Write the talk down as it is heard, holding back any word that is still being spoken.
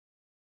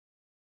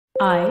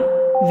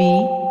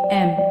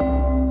IVM.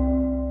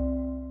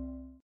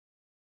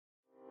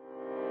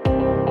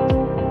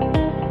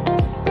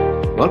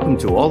 Welcome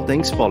to All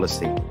Things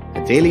Policy,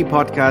 a daily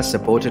podcast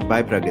supported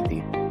by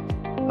Pragati,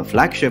 a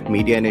flagship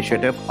media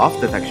initiative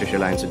of the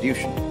Takshashila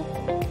Institution.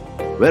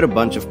 We're a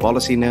bunch of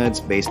policy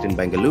nerds based in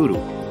Bengaluru,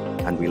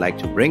 and we like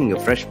to bring a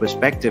fresh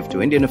perspective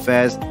to Indian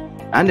affairs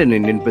and an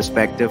Indian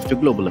perspective to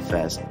global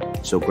affairs.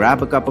 So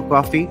grab a cup of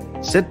coffee,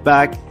 sit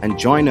back, and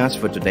join us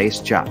for today's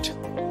chat.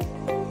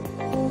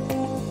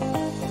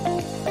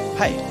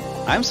 Hi,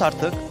 I'm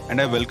Sarthak,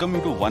 and I welcome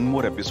you to one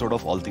more episode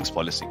of All Things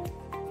Policy.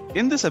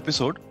 In this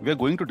episode, we are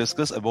going to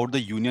discuss about the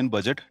Union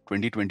Budget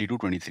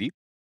 2022-23,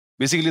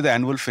 basically the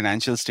annual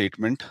financial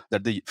statement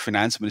that the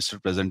Finance Minister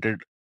presented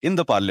in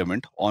the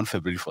Parliament on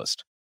February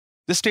 1st.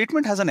 The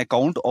statement has an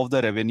account of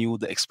the revenue,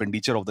 the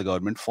expenditure of the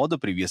government for the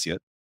previous year.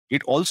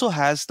 It also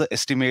has the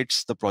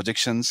estimates, the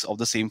projections of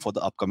the same for the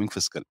upcoming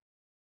fiscal.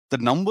 The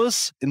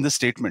numbers in the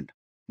statement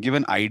give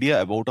an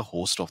idea about a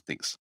host of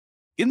things.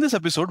 In this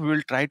episode, we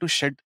will try to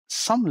shed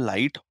some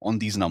light on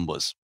these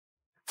numbers.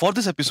 For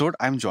this episode,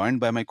 I'm joined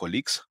by my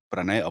colleagues,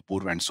 Pranay,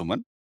 Apurva, and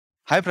Suman.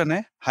 Hi,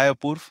 Pranay. Hi,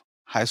 Apurva.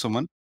 Hi,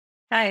 Suman.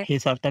 Hi. Hey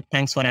Sarthak,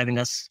 thanks for having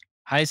us.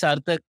 Hi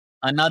Sarthak,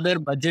 another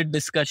budget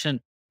discussion.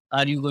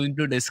 Are you going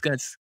to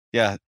discuss?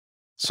 Yeah.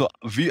 So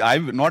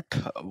I'm not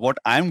what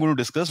I'm going to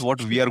discuss,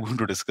 what we are going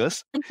to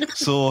discuss.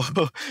 So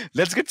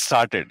let's get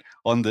started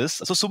on this.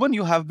 So Suman,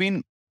 you have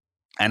been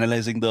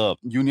analyzing the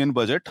union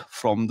budget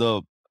from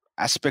the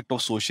aspect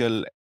of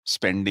social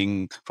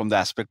spending, from the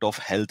aspect of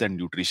health and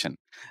nutrition,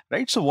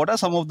 right? So what are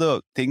some of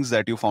the things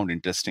that you found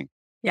interesting?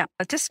 Yeah,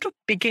 just to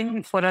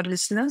begin for our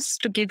listeners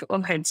to give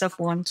a heads up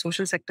on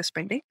social sector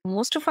spending.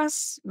 Most of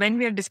us, when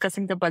we are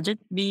discussing the budget,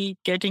 we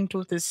get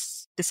into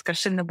this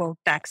discussion about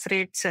tax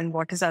rates and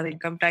what is our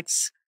income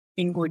tax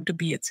going to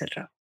be,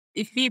 etc.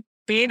 If we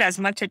paid as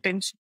much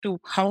attention to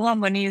how our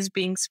money is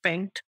being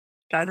spent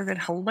rather than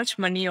how much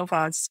money of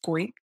ours is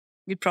going,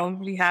 we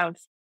probably have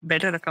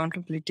better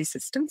accountability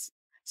systems.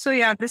 So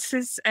yeah, this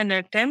is an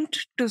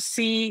attempt to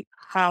see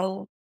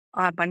how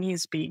our money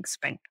is being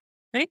spent,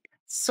 right?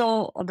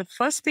 So the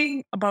first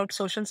thing about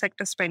social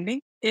sector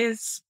spending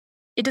is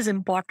it is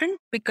important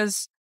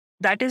because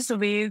that is the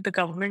way the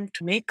government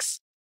makes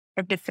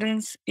a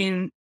difference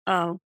in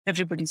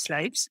everybody's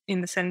lives,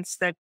 in the sense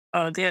that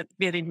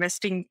we are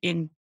investing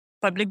in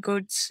public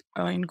goods,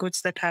 in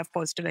goods that have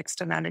positive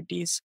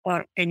externalities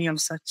or any of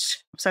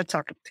such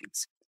sort of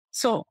things.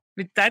 So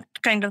with that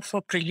kind of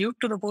a prelude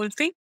to the whole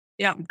thing,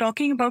 yeah,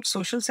 talking about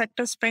social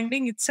sector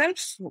spending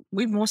itself,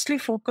 we mostly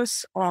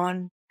focus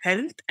on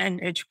health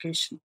and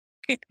education.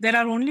 Okay. There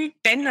are only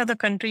 10 other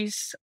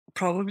countries,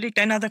 probably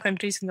 10 other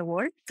countries in the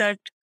world that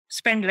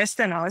spend less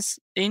than us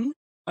in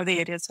the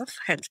areas of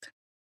health,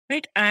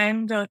 right?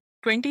 And the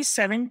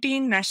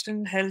 2017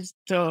 National Health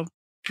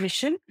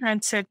Mission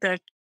had said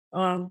that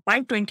by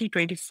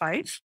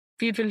 2025,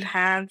 we will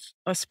have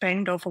a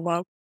spend of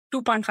about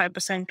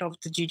 2.5% of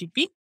the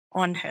GDP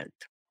on health.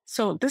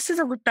 So this is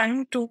a good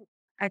time to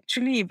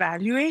actually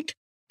evaluate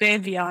where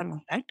we are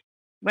on that.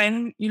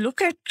 When you look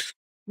at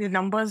the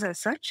numbers as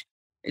such,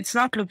 it's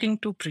not looking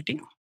too pretty.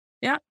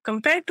 Yeah,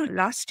 compared to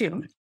last year,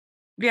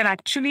 we are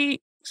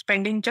actually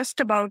spending just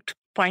about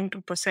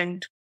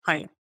 0.2%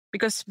 higher.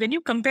 Because when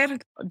you compare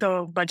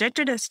the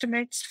budgeted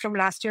estimates from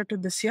last year to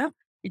this year,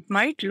 it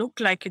might look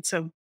like it's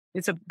a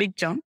big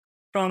jump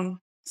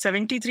from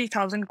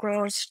 73,000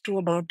 crores to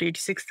about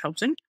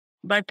 86,000.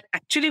 But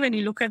actually, when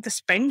you look at the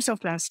spends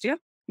of last year,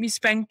 we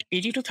spent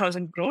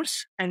 82,000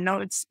 crores and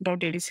now it's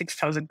about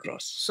 86,000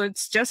 crores. So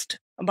it's just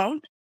about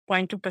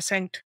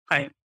 0.2%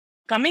 higher.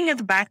 Coming at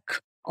the back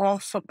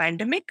of a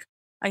pandemic,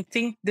 I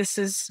think this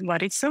is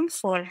worrisome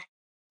for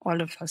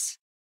all of us.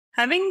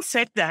 Having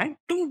said that,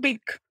 two big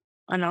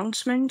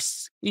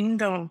announcements in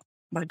the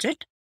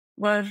budget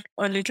were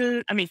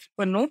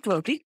were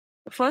noteworthy.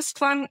 The first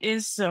one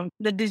is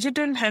the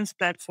digital health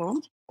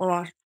platform,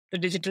 or the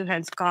digital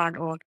health card,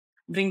 or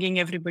bringing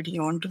everybody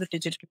onto the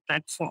digital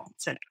platform,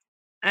 etc.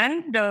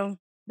 And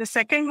the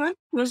second one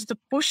was the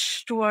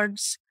push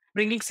towards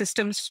bringing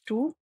systems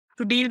to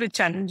deal with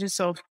challenges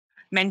of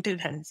mental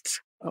health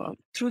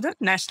through the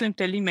National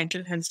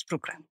Mental Health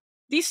Program.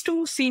 These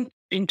two seem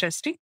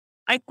interesting.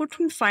 I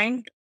couldn't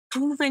find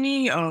too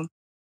many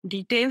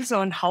details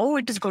on how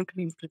it is going to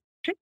be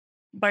implemented,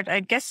 but I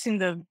guess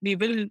we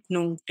will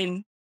know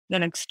in the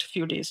next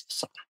few days.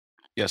 So.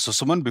 Yeah, so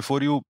Suman,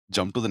 before you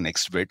jump to the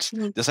next bits,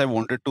 just I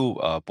wanted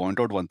to point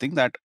out one thing,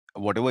 that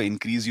whatever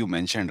increase you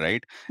mentioned,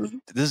 right?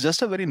 This is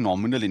just a very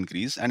nominal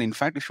increase. And in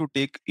fact, if you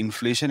take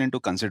inflation into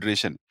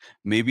consideration,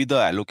 maybe the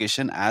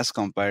allocation as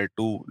compared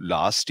to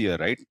last year,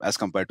 right? As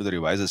compared to the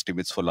revised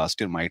estimates for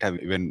last year might have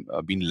even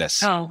been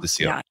less this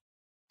year. Yeah.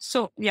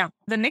 So, yeah,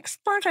 the next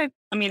part I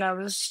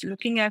was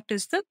looking at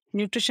is the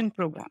nutrition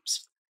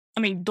programs.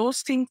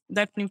 Those things,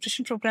 that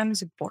nutrition program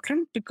is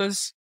important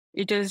because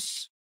it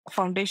is a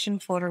foundation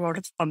for a lot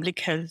of public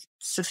health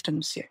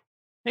systems here,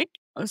 right?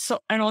 So,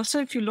 and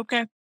also if you look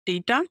at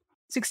data,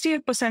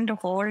 68% of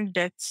all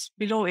deaths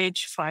below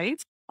age 5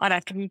 are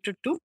attributed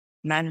to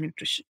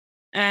malnutrition.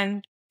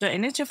 And The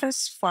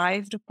NHFS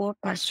 5 report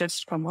has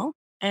just come out,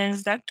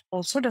 and that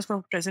also does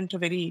not present a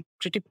very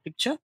pretty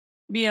picture.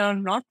 We are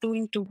not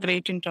doing too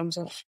great in terms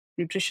of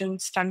nutrition,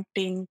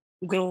 stunting,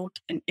 growth,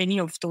 and any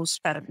of those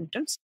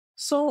parameters.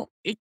 So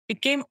it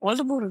became all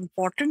the more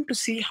important to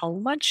see how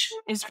much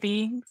is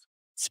being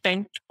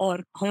spent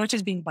or how much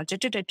is being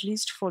budgeted at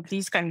least for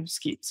these kind of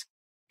schemes.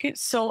 Okay,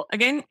 so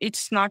again, it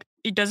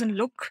doesn't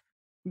look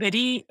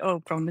very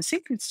promising.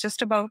 It's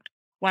just about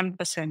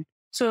 1%.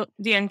 So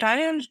the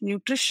entire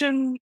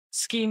nutrition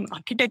scheme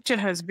architecture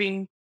has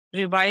been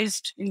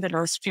revised in the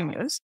last few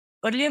years.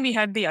 Earlier, we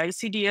had the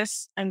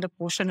ICDS and the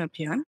Poshan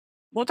Abhiyan.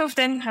 Both of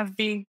them have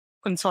been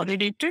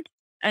consolidated,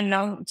 and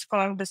now it's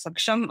called the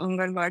Saksham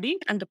Anganwadi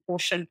and the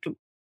Poshan 2.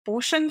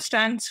 Poshan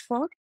stands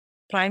for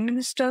Prime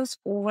Minister's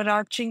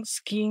overarching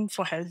scheme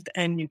for health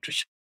and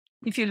nutrition.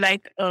 If you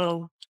like a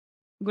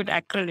good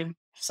acronym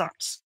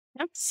sorts.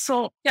 Yeah.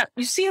 So yeah,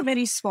 you see a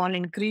very small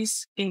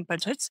increase in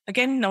budgets.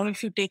 Again, now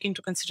if you take into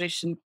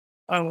consideration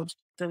the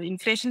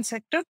inflation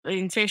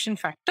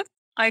factor,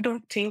 I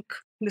don't think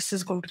this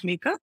is going to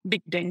make a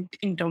big dent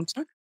in terms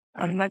of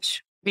how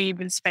much we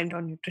will spend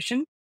on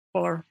nutrition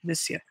for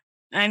this year.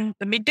 And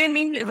the midday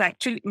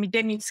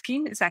meal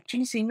scheme is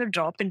actually seeing a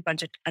drop in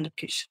budget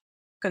allocation.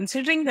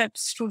 Considering that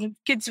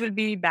kids will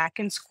be back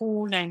in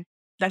school, and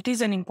that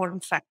is an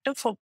important factor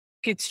for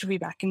kids to be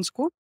back in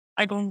school,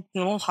 I don't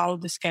know how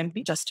this can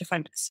be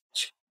justified as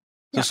such.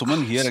 So,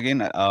 Suman, here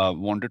again,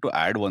 wanted to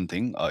add one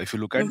thing. If you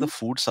look at the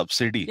food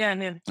subsidy,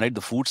 right,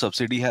 the food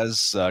subsidy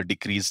has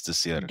decreased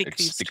this year.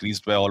 It's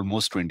decreased by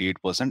almost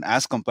 28%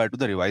 as compared to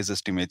the revised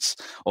estimates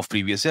of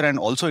previous year. And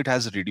also it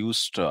has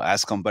reduced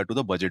as compared to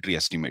the budgetary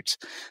estimates.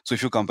 So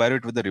if you compare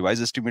it with the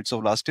revised estimates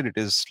of last year, it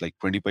is like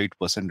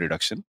 28%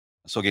 reduction.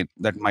 So again,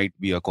 that might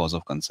be a cause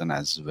of concern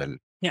as well.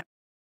 Yeah.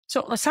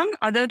 So some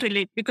other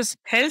because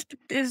health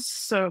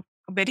is a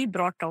very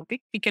broad topic.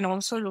 We can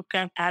also look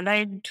at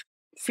allied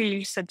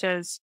fields such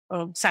as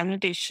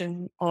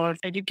sanitation or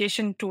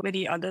education to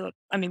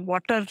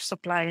water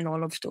supply and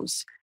all of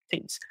those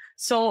things.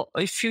 So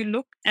if you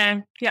look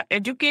at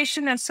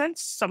education as such,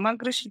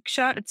 Samagra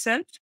Shiksha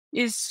itself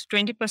is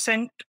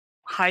 20%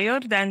 higher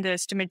than the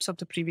estimates of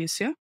the previous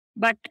year.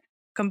 But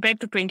compared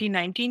to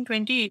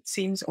 2019-20, it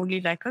seems only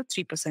like a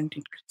 3%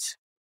 increase.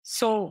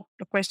 So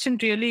the question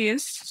really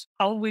is,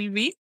 how will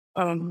we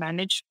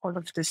manage all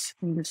of this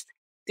in this?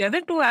 The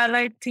other two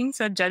allied things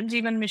are Jal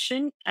Jeevan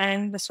Mission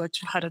and the Swachh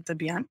Bharat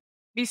Abhiyan.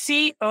 We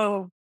see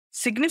a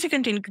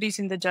significant increase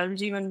in the Jal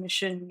Jeevan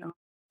Mission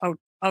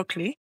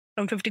outlay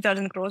from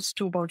 50,000 crores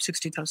to about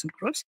 60,000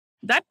 crores.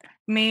 That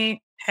may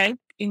help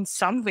in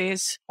some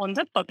ways on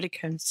the public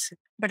health.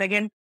 But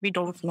again, we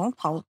don't know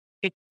how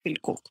it will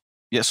go.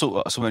 Yeah,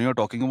 so when you're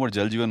talking about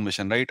Jal Jeevan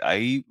Mission, right,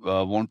 I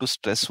want to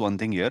stress one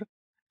thing here.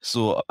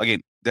 So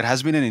again, there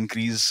has been an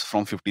increase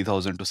from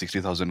 50,000 to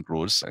 60,000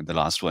 crores in the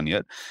last 1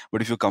 year.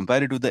 But if you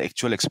compare it to the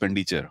actual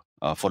expenditure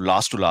for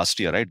last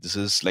year, right, this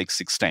is like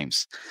 6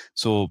 times.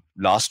 So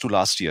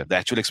last year, the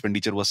actual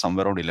expenditure was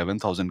somewhere around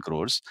 11,000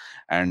 crores.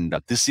 And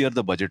this year,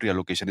 the budgetary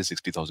allocation is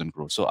 60,000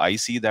 crores. So I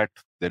see that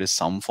there is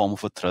some form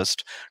of a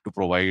thrust to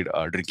provide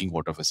drinking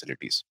water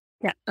facilities.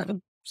 Yeah.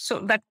 So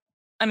that,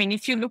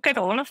 if you look at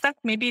all of that,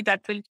 maybe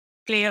that will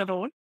play a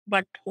role.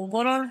 But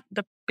overall,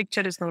 the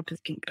picture is not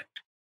looking good.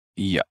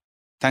 Yeah.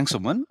 Thanks,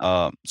 Suman.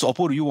 So,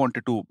 Apur, you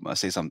wanted to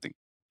say something.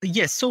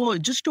 Yes. So,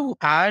 just to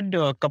add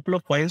a couple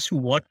of points to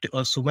what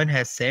Suman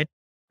has said.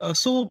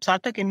 So,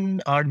 Sarthak,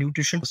 in our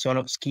nutrition sort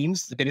of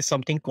schemes, there is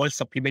something called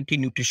Supplementary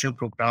Nutrition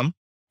Program,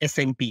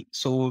 SMP.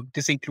 So,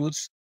 this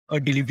includes a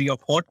delivery of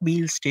hot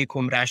meals,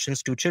 take-home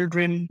rations to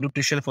children,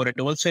 nutrition for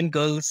adults and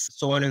girls,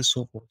 so on and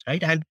so forth,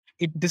 right? And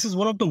this is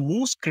one of the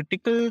most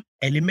critical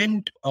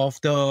element of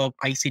the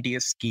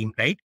ICDS scheme,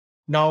 right?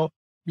 Now,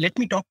 let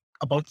me talk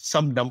about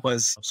some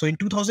numbers. So in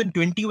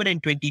 2021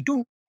 and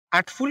 22,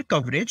 at full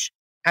coverage,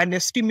 an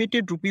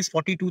estimated rupees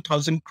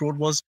 42,000 crore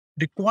was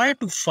required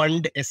to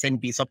fund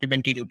SNP,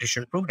 Supplementary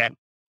Nutrition Program.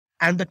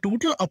 And the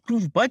total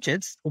approved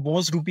budgets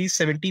was rupees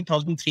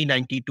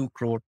 17,392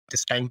 crore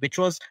this time, which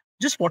was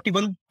just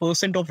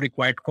 41% of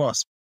required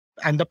cost.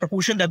 And the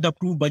proportion that the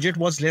approved budget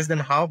was less than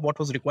half what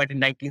was required in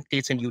 19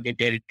 states and union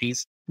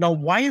territories. Now,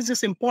 why is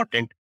this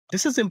important?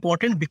 This is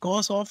important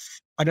because of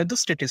another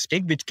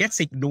statistic which gets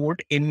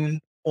ignored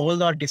in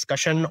all our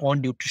discussion on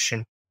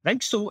nutrition,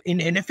 right? So in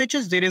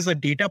NFHS, there is a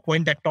data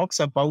point that talks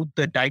about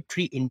the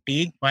dietary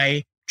intake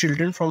by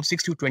children from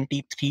 6 to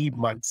 23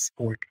 months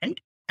old, right?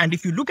 And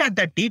if you look at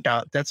that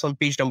data, that's on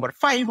page number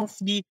 5 of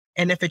the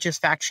NFHS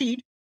fact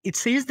sheet, it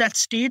says that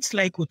states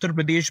like Uttar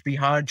Pradesh,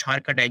 Bihar,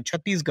 Jharkhand, and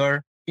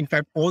Chhattisgarh, in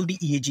fact, all the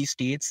EAG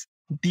states,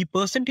 the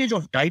percentage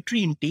of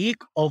dietary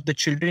intake of the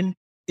children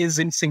is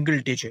in single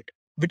digit,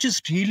 which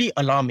is really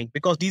alarming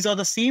because these are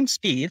the same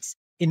states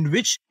in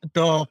which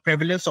the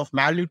prevalence of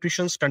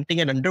malnutrition,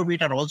 stunting, and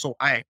underweight are also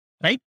high,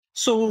 right?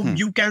 So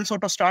you can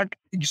start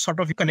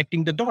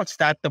connecting the dots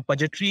that the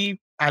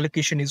budgetary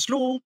allocation is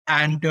low,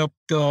 and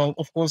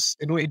of course,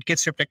 it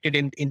gets reflected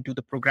into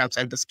the programs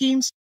and the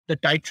schemes. the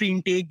dietary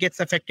intake gets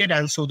affected,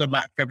 and so the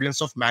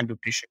prevalence of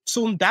malnutrition.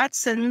 So in that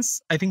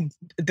sense, I think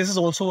this is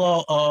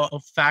also a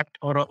fact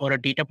or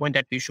a data point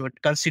that we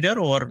should consider,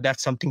 or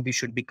that's something we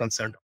should be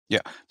concerned of.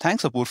 Yeah.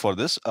 Thanks, Apur, for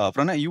this.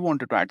 Pranay, you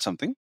wanted to add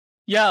something?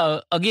 Yeah,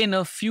 again,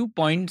 a few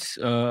points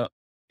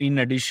in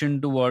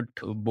addition to what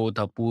both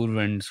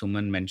Apurv and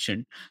Suman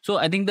mentioned. So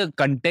I think the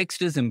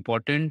context is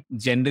important.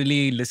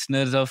 Generally,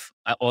 listeners of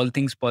All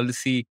Things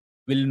Policy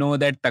will know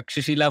that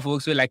Takshashila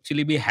folks will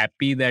actually be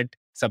happy that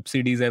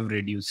subsidies have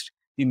reduced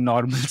in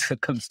normal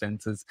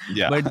circumstances.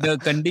 Yeah. But the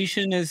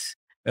condition is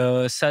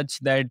such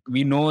that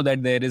we know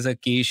that there is a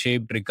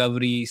K-shaped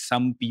recovery.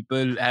 Some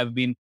people have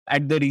been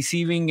at the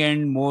receiving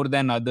end more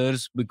than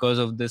others because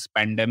of this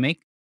pandemic.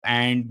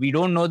 And we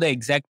don't know the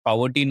exact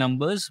poverty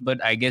numbers,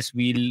 but I guess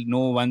we'll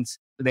know once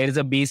there is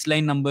a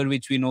baseline number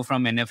which we know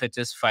from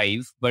NFHS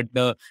 5, but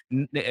the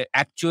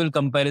actual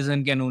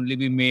comparison can only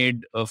be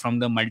made from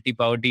the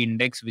multi-poverty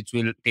index, which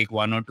will take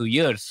 1 or 2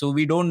 years. So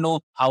we don't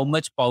know how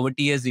much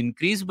poverty has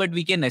increased, but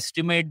we can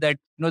estimate that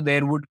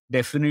there would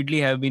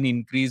definitely have been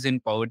increase in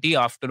poverty.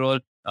 After all,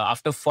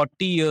 after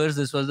 40 years,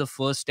 this was the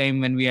first time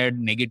when we had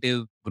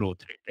negative growth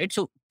rate, right?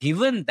 So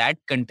given that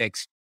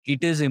context,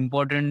 it is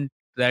important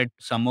that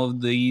some of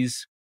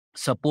these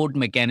support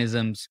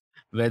mechanisms,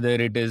 whether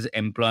it is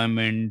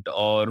employment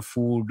or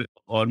food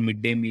or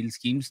midday meal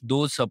schemes,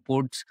 those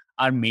supports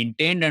are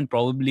maintained and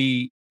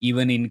probably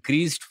even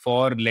increased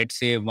for, let's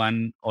say,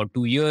 1 or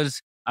 2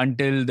 years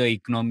until the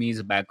economy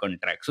is back on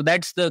track. So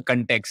that's the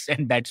context.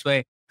 And that's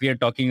why we are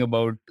talking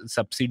about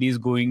subsidies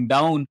going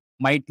down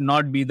might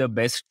not be the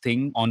best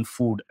thing on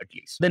food, at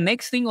least. The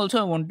next thing also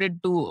I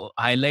wanted to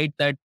highlight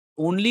that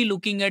only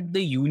looking at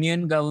the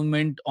union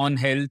government on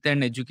health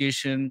and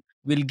education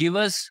will give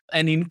us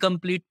an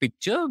incomplete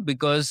picture,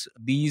 because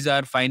these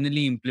are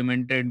finally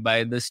implemented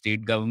by the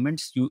state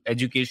governments.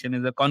 Education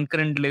is a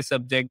concurrent lay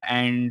subject,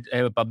 and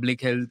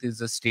public health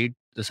is a state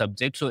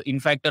subject. So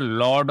in fact, a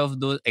lot of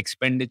those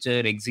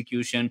expenditure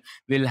execution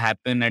will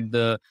happen at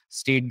the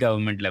state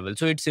government level.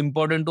 So it's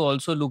important to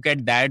also look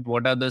at that,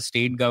 what are the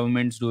state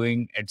governments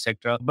doing,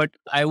 etc. But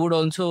I would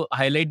also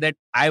highlight that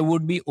I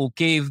would be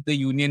okay if the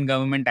union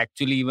government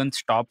actually even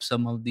stops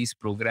some of these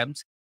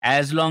programs,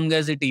 as long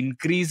as it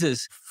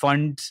increases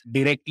funds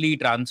directly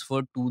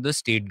transferred to the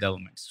state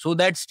governments, so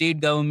that state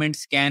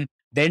governments can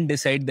then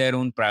decide their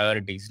own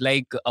priorities.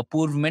 Like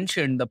Apurv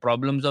mentioned, the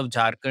problems of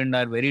Jharkhand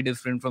are very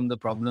different from the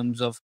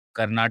problems of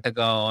Karnataka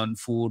on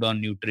food,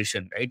 on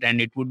nutrition, right? And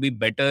it would be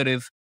better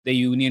if the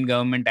union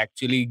government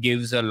actually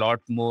gives a lot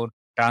more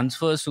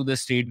transfers to the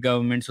state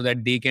government, so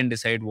that they can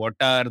decide what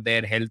are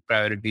their health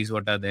priorities,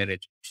 what are their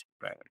education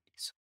priorities.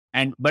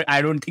 But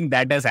I don't think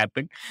that has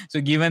happened. So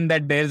given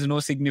that there's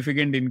no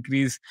significant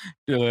increase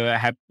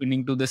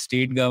happening to the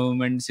state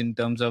governments in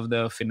terms of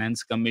the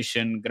finance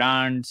commission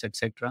grants,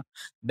 etc.,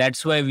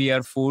 that's why we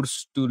are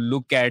forced to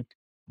look at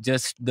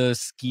just the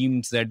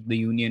schemes that the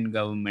union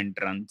government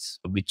runs,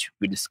 which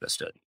we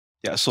discussed earlier.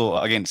 Yeah. So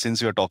again, since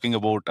we are talking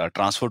about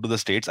transfer to the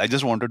states, I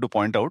just wanted to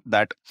point out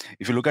that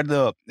if you look at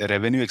the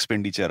revenue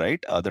expenditure,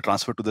 right, the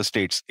transfer to the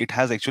states, it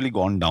has actually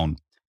gone down.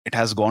 It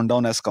has gone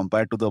down as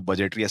compared to the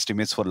budgetary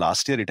estimates for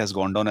last year. It has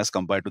gone down as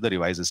compared to the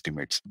revised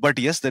estimates. But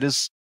yes, there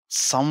is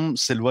some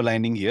silver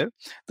lining here.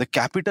 The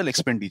capital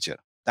expenditure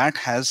that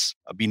has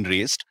been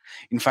raised.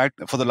 In fact,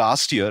 for the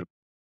last year,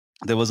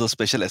 there was a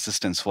special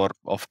assistance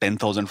of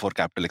 10,000 for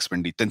capital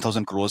expenditure,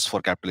 10,000 crores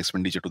for capital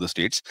expenditure to the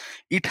states.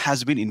 It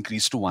has been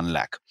increased to 1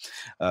 lakh.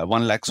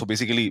 1 lakh. So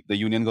basically, the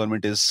union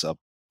government is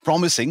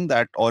promising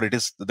that, or it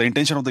is the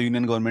intention of the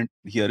union government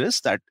here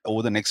is that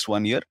over the next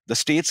 1 year, the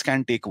states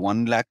can take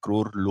 1 lakh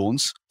crore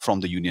loans from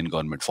the union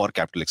government for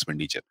capital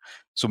expenditure.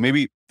 So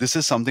maybe this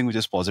is something which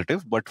is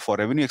positive, but for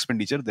revenue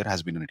expenditure, there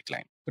has been a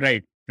decline.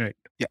 Right.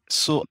 Yeah.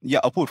 So yeah,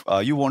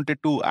 Apurv, you wanted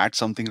to add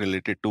something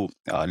related to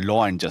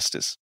law and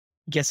justice.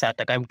 Yes,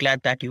 Sarthak, I'm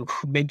glad that you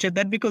mentioned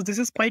that, because this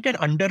is quite an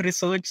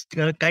under-researched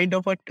kind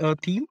of a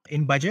theme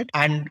in budget.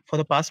 And for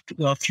the past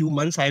few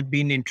months, I've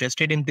been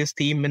interested in this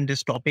theme and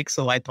this topic.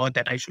 So I thought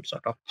that I should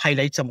sort of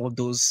highlight some of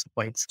those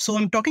points. So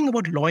I'm talking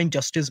about law and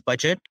justice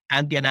budget,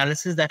 and the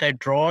analysis that I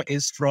draw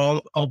is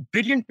from a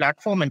brilliant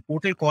platform and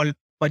portal called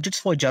Budgets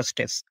for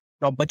Justice.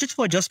 Now, Budgets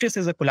for Justice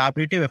is a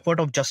collaborative effort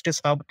of Justice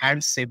Hub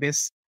and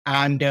Civis,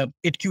 and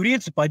it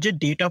curates budget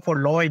data for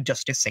law and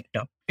justice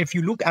sector. If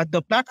you look at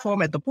the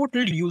platform, at the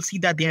portal, you'll see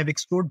that they have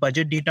explored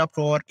budget data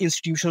for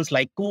institutions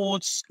like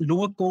courts,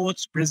 lower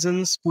courts,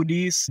 prisons,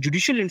 police,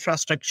 judicial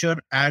infrastructure,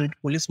 and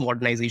police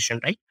modernization,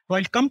 right? Now,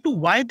 I'll come to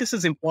why this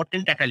is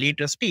important at a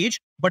later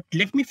stage, but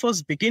let me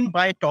first begin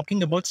by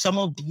talking about some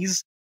of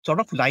these sort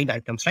of line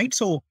items, right?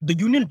 So the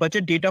union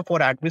budget data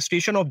for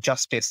administration of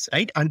justice,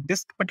 right? And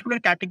this particular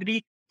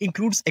category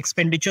includes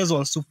expenditures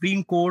on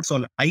Supreme Courts,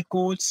 on high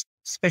courts,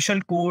 special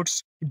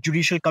courts,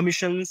 judicial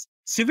commissions,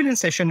 civil and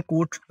session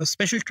court,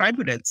 special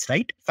tribunals,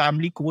 right?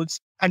 Family courts,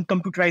 and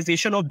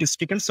computerization of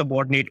district and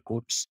subordinate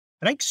courts,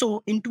 right?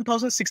 So in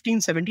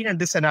 2016-17, and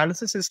this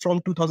analysis is from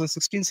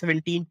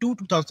 2016-17 to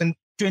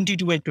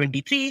 2022 and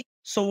 23.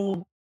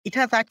 So it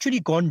has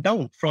actually gone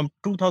down from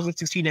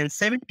 2016 and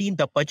 17.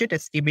 The budget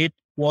estimate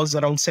was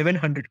around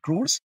 700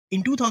 crores.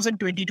 In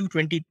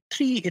 2022-23,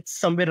 it's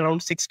somewhere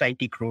around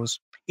 690 crores.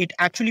 It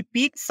actually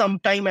peaked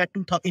sometime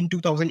in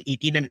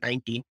 2018 and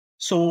 19.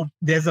 So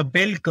there's a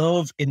bell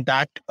curve in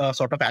that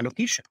sort of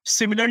allocation.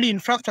 Similarly,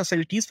 infra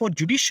facilities for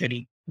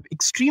judiciary,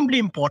 extremely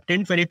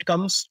important when it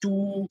comes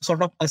to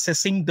sort of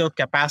assessing the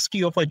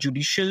capacity of a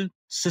judicial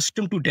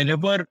system to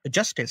deliver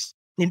justice.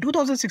 In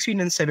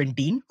 2016 and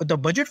 17, the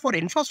budget for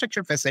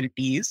infrastructure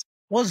facilities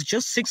was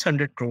just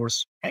 600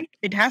 crores, right?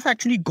 It has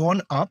actually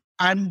gone up.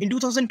 And in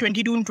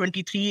 2022 and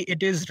 23,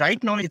 it's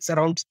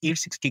around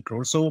 860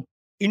 crores. So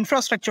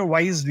infrastructure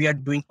wise, we are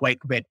doing quite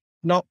well.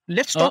 Now,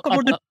 let's talk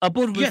about the...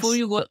 Apur, before Yes.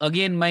 you go,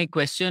 again, my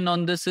question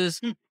on this is,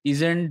 Hmm.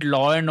 isn't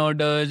law and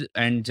order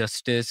and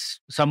justice,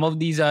 some of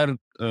these are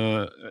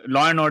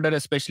law and order,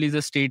 especially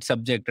the state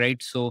subject,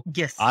 right? So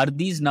Yes. are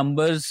these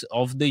numbers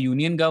of the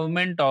union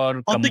government or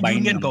Of the combined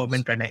union numbers?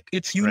 government, Pranay.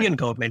 It's union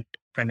government,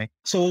 Pranay.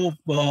 So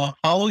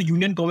how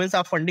union governments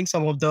are funding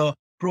some of the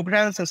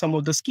programs and some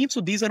of the schemes.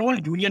 So these are all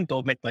union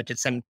government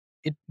budgets, and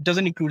it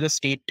doesn't include the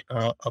state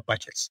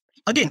budgets.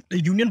 Again, the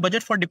union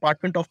budget for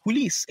Department of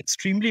Police,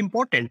 extremely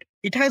important.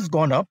 It has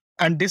gone up,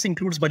 and this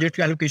includes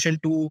budgetary allocation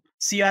to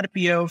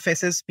CRPF,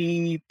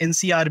 SSP,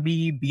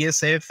 NCRB,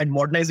 BSF, and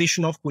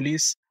modernization of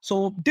police.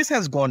 So this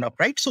has gone up,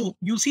 right? So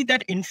you see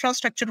that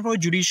infrastructure for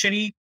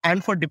judiciary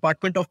and for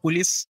Department of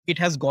Police, it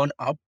has gone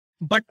up.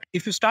 But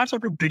if you start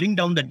sort of drilling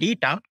down the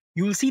data,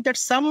 you will see that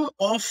some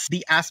of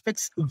the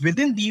aspects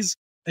within these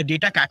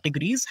data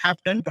categories have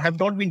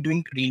not been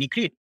doing really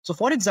great. So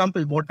for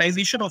example,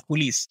 modernization of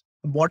police.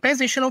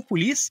 Modernization of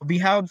police, we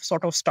have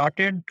sort of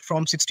started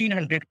from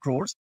 1600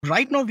 crores.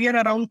 Right now, we are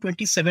around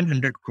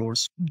 2700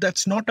 crores.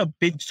 That's not a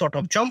big sort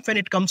of jump when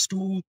it comes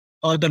to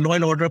the law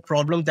and order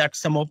problem that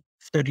some of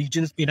the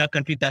regions in our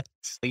country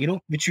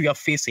which we are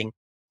facing.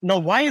 Now,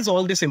 why is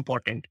all this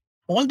important?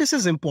 All this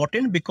is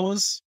important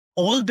because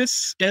all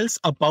this tells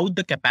about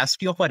the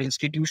capacity of our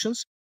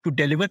institutions to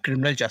deliver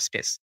criminal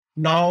justice.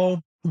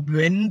 Now,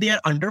 when they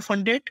are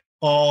underfunded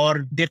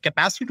or their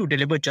capacity to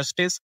deliver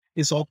justice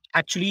is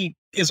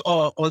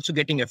also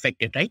getting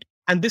affected, right?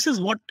 And this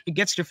is what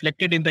gets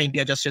reflected in the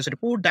India Justice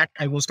Report that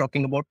I was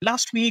talking about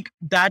last week,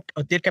 that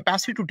their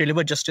capacity to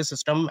deliver justice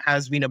system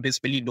has been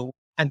abysmally low.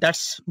 And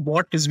that's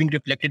what is being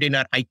reflected in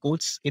our high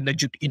courts, in our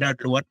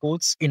lower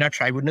courts, in our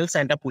tribunals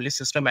and our police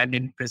system and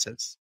in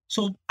prisons.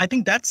 So I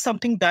think that's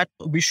something that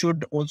we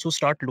should also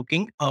start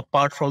looking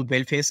apart from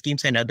welfare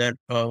schemes and other,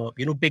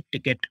 big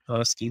ticket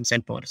schemes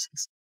and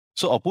policies.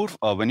 So,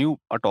 Apurva, when you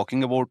are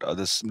talking about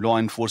this law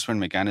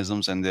enforcement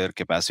mechanisms and their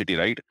capacity,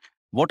 right?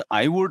 What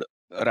I would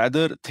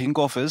rather think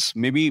of is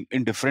maybe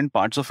in different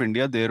parts of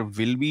India, there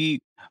will be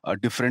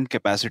different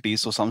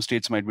capacities. So, some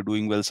states might be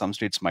doing well, some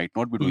states might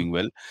not be doing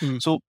well.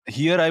 So,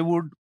 here I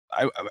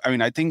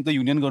think the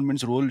union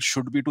government's role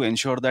should be to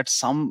ensure that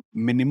some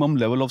minimum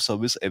level of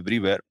service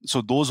everywhere.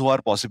 So, those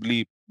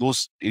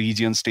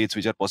region states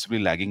which are possibly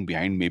lagging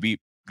behind, maybe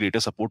greater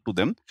support to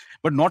them,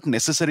 but not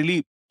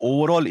necessarily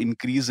overall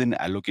increase in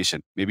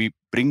allocation. Maybe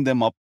bring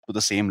them up to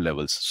the same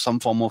levels. Some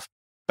form of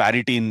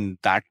parity in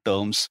that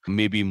terms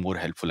may be more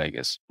helpful, I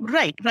guess.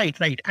 Right.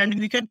 And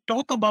we can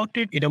talk about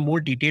it in a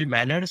more detailed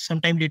manner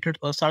sometime later,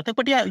 Sarthak.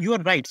 But yeah, you are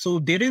right. So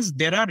there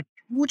are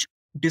huge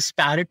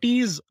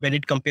disparities when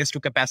it compares to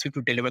capacity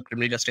to deliver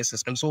criminal justice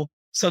system. So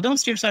southern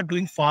states are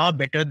doing far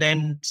better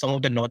than some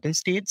of the northern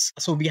states.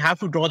 So we have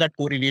to draw that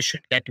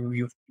correlation that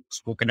you've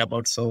spoken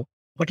about. So,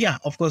 but yeah,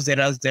 of course,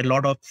 there are a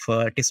lot of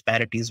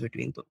disparities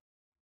between them.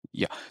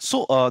 Yeah.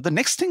 So the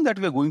next thing that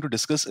we are going to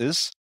discuss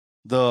is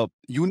the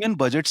union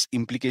budget's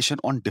implication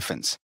on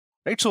defense.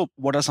 Right. So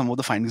what are some of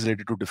the findings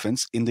related to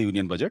defense in the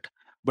union budget?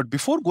 But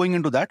before going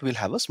into that, we'll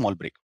have a small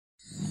break.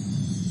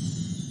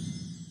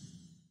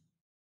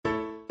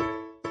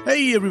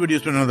 Hey everybody,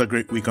 it's been another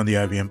great week on the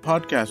IVM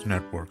Podcast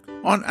Network.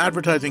 On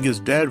Advertising is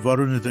Dead,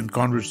 Varun is in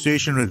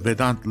conversation with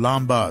Vedant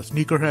Lamba,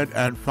 sneakerhead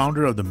and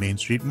founder of the Main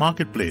Street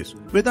Marketplace.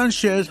 Vedant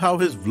shares how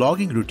his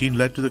vlogging routine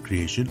led to the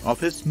creation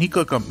of his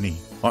sneaker company.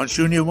 On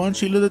Shunya One,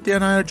 Sheila Datya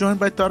and I are joined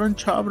by Tarun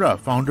Chabra,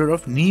 founder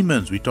of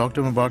Neiman's. We talked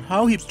to him about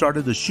how he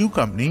started the shoe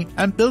company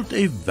and built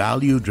a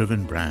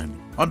value-driven brand.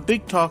 On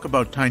Big Talk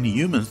About Tiny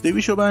Humans,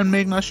 Devi Shobha and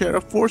Meghna share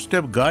a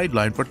 4-step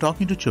guideline for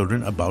talking to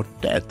children about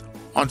death.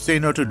 On Say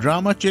No to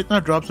Drama,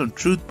 Chetna drops some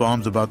truth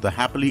bombs about the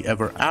happily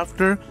ever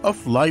after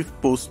of life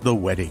post the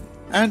wedding.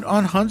 And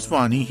on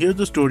Hanswani, hear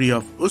the story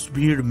of Us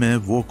Bheed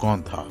Mein Wo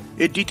Kaun Tha.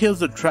 It details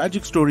the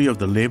tragic story of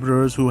the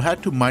laborers who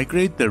had to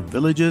migrate their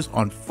villages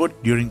on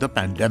foot during the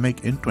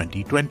pandemic in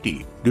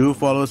 2020. Do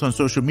follow us on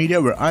social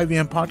media. We're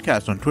IVM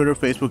Podcast on Twitter,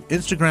 Facebook,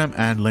 Instagram,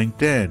 and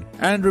LinkedIn.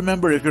 And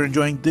remember, if you're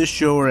enjoying this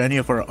show or any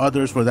of our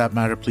others for that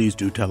matter, please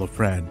do tell a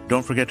friend.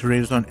 Don't forget to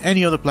rate us on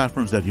any other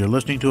platforms that you're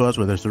listening to us,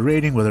 whether it's a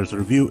rating, whether it's a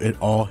review, it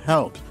all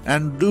helps.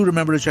 And do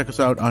remember to check us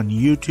out on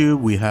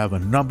YouTube. We have a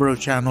number of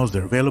channels.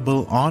 They're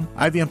available on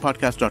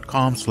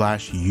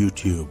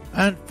ivmpodcast.com/YouTube.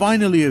 And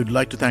finally, I would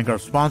like to thank our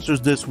sponsors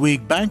this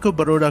week, Bank of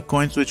Baroda,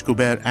 CoinSwitch,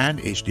 Kuber, and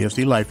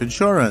HDFC Life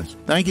Insurance.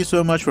 Thank you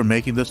so much for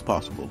making this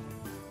possible.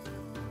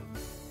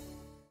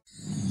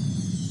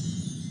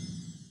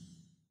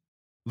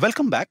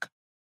 Welcome back.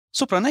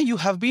 So, Pranay, you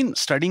have been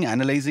studying,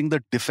 analyzing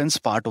the defense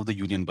part of the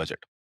union budget.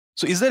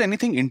 So, is there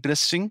anything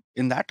interesting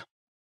in that?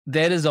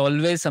 There is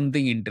always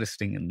something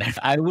interesting in that.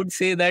 I would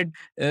say that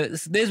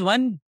there's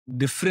one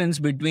difference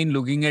between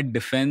looking at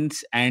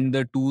defense and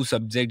the two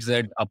subjects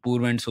that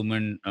Apurva and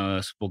Suman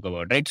spoke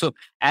about, right? So,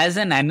 as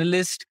an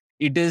analyst,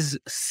 it is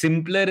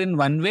simpler in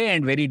one way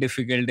and very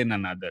difficult in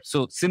another.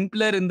 So,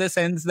 simpler in the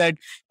sense that,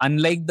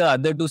 unlike the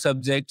other two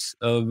subjects,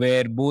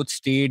 where both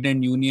state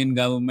and union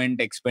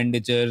government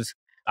expenditures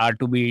are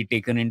to be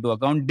taken into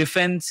account,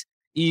 defense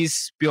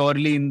is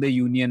purely in the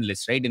union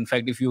list, right? In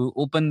fact, if you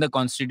open the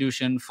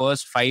constitution,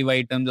 first 5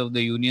 items of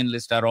the union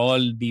list are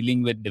all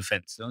dealing with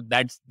defense. So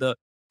that's the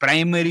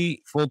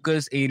primary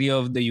focus area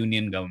of the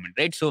union government,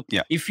 right? So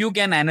Yeah. if you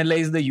can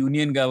analyze the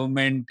union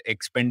government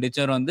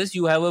expenditure on this,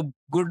 you have a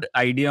good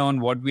idea on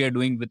what we are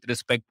doing with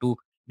respect to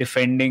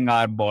defending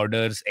our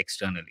borders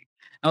externally.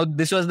 Now,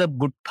 this was the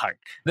good part.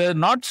 The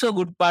not so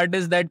good part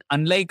is that,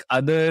 unlike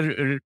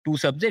other two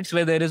subjects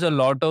where there is a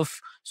lot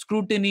of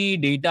scrutiny,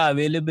 data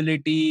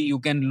availability, you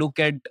can look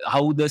at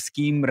how the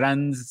scheme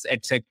runs,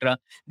 etc.,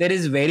 there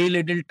is very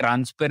little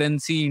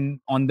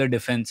transparency on the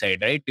defense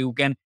side, right? You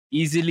can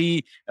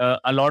easily,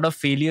 a lot of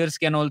failures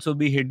can also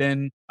be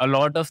hidden, a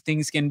lot of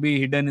things can be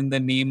hidden in the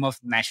name of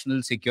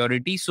national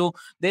security. So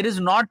there is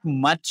not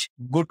much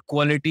good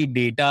quality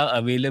data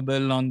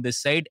available on this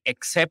side,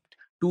 except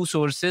two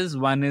sources.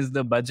 One is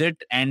the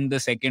budget, and the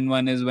second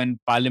one is when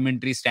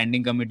Parliamentary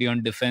Standing Committee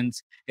on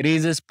Defense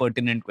raises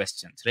pertinent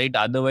questions, right?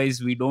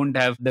 Otherwise, we don't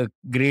have the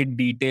great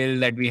detail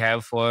that we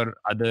have for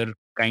other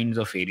kinds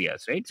of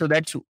areas, right? So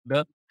that's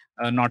the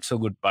not so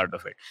good part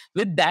of it.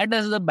 With that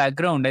as the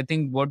background, I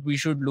think what we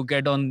should look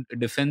at on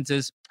defense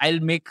is,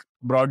 I'll make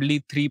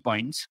broadly 3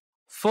 points.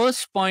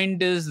 First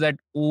point is that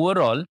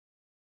overall,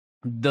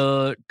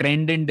 the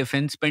trend in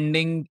defense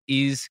spending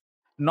is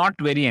not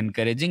very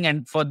encouraging,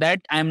 and for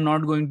that I'm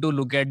not going to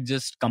look at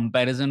just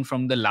comparison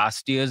from the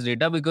last year's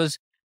data, because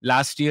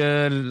last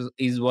year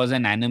was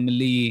an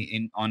anomaly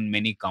in on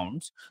many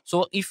counts.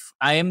 So if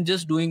I am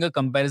just doing a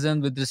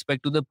comparison with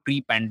respect to the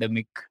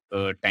pre-pandemic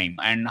time,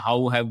 and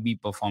how have we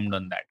performed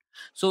on that.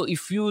 So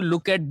if you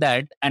look at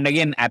that, and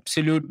again,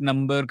 absolute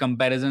number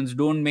comparisons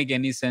don't make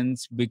any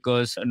sense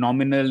because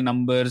nominal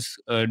numbers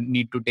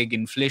need to take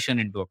inflation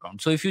into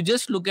account. So if you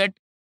just look at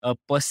a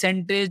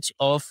percentage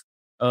of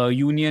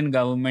union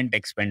government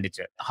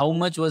expenditure, how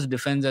much was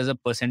defense as a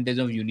percentage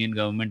of union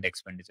government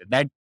expenditure,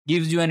 that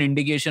gives you an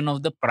indication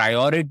of the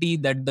priority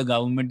that the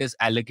government is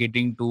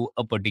allocating to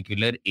a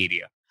particular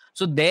area.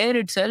 So there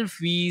itself,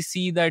 we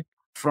see that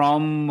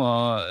from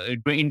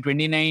in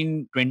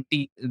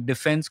 29-20,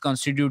 defense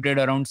constituted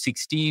around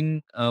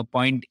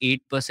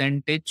 16.8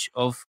 percentage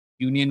of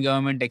union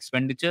government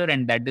expenditure,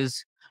 and that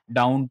is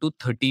down to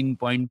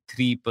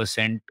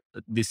 13.3%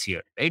 this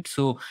year, right?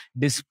 So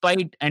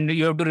despite, and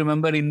you have to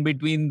remember, in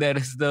between there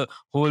is the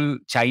whole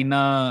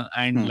China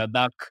and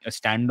Ladakh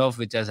standoff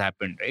which has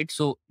happened, right?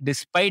 So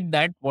despite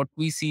that, what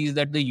we see is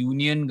that the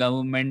union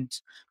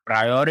government's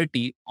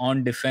priority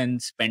on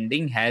defense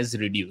spending has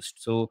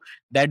reduced. So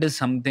that is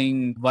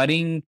something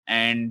worrying,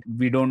 and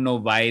we don't know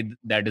why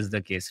that is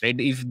the case, right?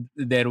 If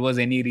there was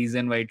any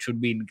reason why it should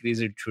be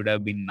increased, it should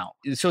have been now.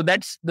 So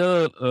that's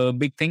the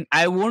big thing.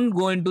 I won't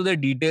go into the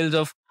details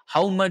of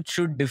how much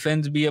should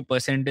defense be a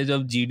percentage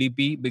of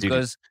GDP,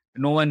 because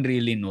no one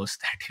really knows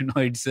that.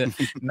 It's a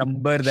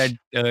number that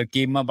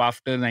came up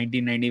after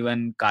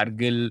 1991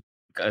 Kargil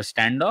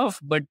standoff,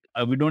 but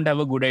we don't have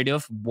a good idea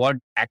of what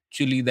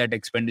actually that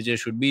expenditure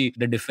should be.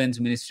 The defense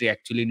ministry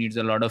actually needs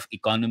a lot of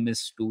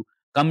economists to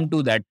come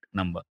to that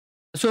number.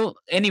 So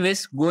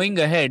anyways, going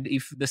ahead,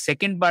 if the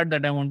second part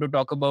that I want to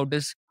talk about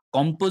is,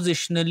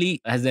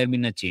 compositionally, has there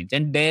been a change?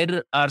 And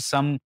there are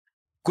some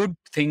good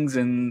things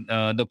in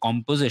the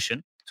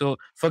composition. So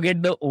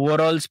forget the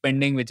overall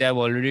spending, which I've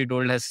already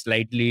told has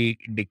slightly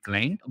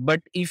declined.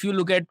 But if you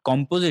look at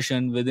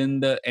composition within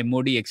the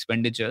MOD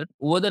expenditure,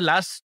 over the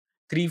last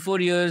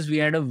 3-4 years, we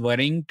had a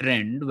worrying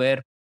trend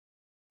where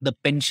the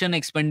pension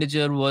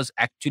expenditure was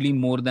actually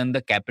more than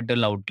the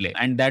capital outlay.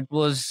 And that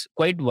was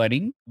quite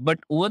worrying. But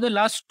over the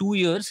last 2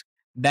 years,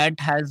 that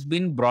has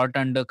been brought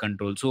under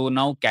control. So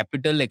now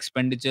capital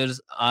expenditures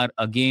are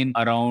again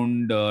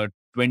around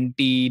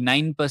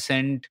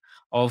 29%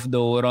 of the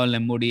overall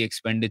MOD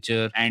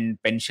expenditure,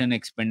 and pension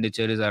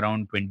expenditure is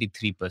around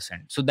 23%.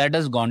 So that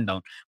has gone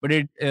down. But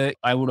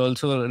I would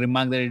also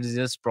remark that it is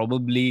just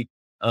probably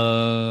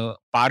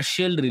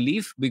partial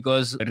relief,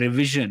 because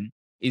revision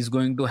is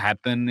going to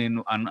happen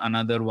in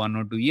another 1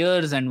 or 2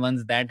 years, and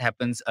once that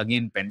happens,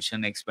 again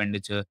pension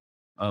expenditure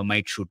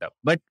might shoot up.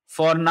 But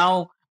for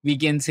now, we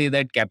can say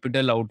that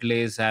capital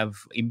outlays have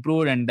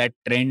improved, and that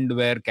trend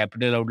where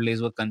capital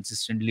outlays were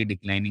consistently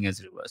declining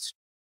has reversed.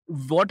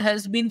 What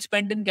has been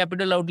spent in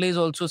capital outlay is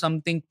also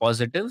something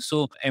positive.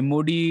 So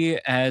MOD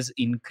has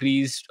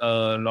increased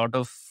a lot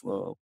of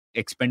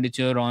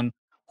expenditure on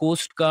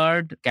Coast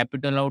Guard,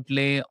 capital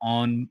outlay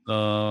on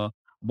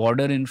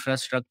border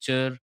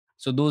infrastructure.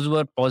 So those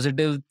were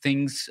positive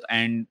things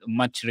and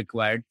much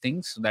required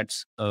things. So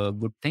that's a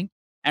good thing.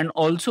 And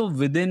also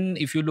within,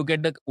 if you look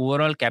at the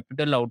overall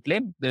capital outlay,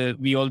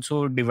 we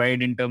also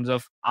divide in terms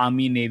of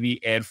Army, Navy,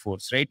 Air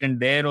Force, right? And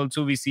there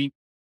also we see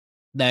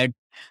that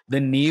the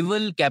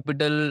naval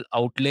capital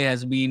outlay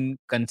has been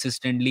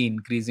consistently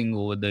increasing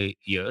over the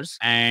years.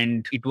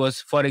 And it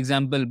was, for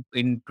example,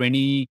 in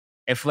 20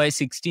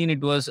 FY16,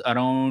 it was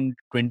around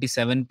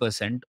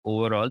 27%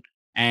 overall.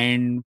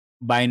 And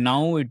by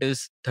now it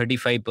is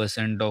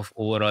 35% of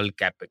overall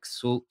capex.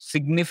 So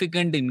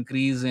significant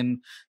increase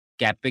in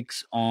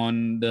capex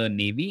on the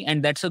Navy.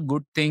 And that's a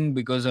good thing,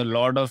 because a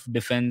lot of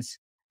defense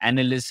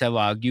analysts have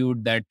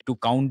argued that to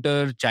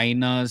counter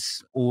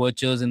China's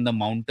overtures in the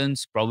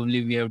mountains,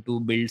 probably we have to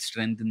build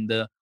strength in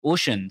the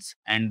oceans.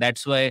 And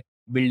that's why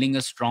building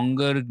a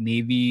stronger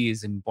Navy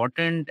is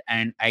important.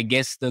 And I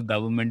guess the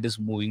government is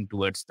moving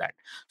towards that.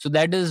 So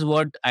that is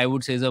what I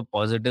would say is a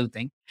positive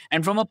thing.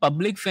 And from a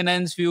public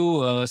finance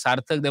view,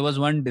 Sarthak, there was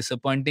one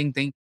disappointing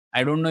thing.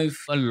 I don't know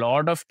if a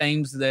lot of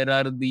times there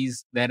have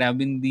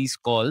been these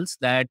calls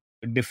that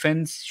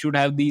defense should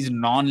have these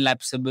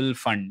non-lapsable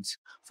funds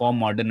for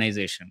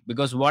modernization.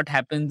 Because what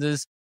happens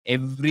is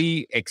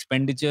every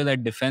expenditure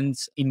that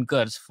defense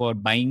incurs for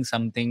buying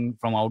something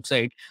from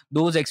outside,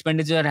 those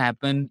expenditure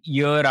happen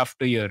year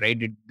after year,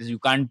 right? You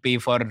can't pay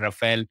for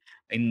Rafale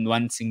in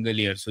one single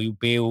year. So you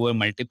pay over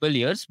multiple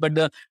years. But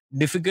the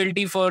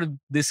difficulty for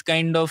this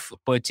kind of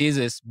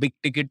purchases, big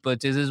ticket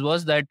purchases,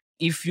 was that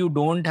if you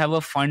don't have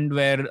a fund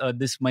where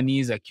this money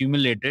is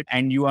accumulated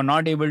and you are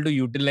not able to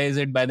utilize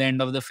it by the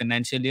end of the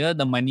financial year,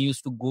 the money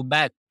used to go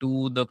back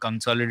to the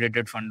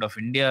Consolidated Fund of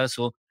India.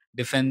 So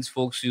defense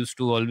folks used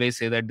to always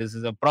say that this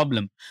is a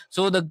problem.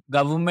 So the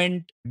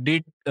government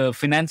did,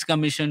 Finance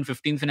Commission,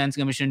 15th Finance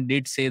Commission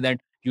did say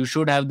that you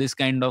should have this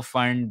kind of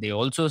fund. They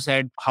also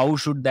said, how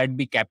should that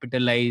be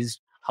capitalized?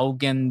 How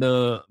can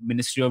the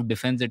Ministry of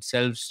Defense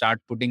itself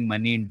start putting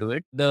money into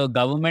it? The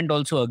government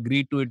also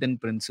agreed to it in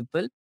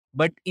principle.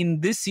 But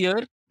in this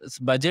year's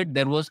budget,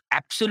 there was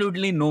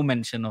absolutely no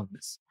mention of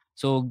this.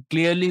 So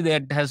clearly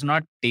that has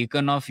not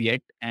taken off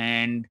yet.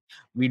 And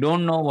we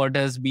don't know what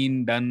has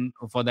been done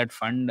for that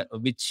fund,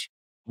 which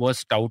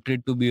was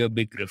touted to be a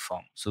big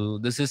reform. So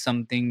this is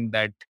something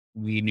that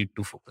we need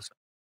to focus on.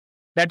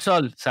 That's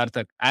all,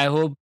 Sarthak. I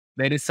hope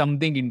there is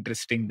something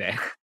interesting there.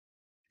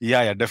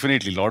 Yeah,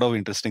 definitely. A lot of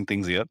interesting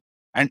things here.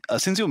 And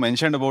since you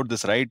mentioned about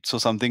this, right? So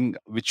something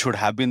which should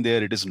have been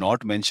there, it is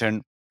not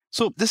mentioned.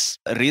 So this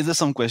raises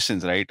some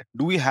questions, right?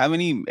 Do we have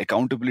any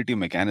accountability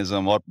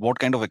mechanism, or what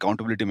kind of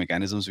accountability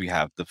mechanisms we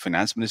have? The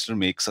finance minister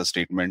makes a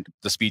statement,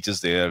 the speech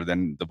is there,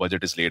 then the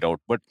budget is laid out,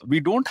 but we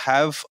don't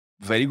have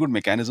very good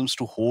mechanisms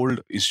to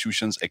hold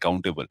institutions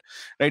accountable,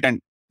 right?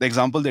 And the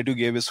example that you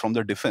gave is from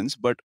the defense,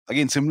 but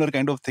again, similar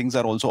kind of things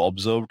are also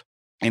observed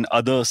in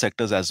other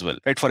sectors as well,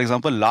 right? For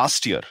example,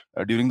 last year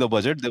during the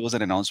budget, there was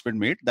an announcement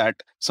made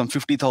that some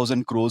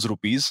 50,000 crores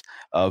rupees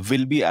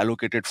will be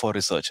allocated for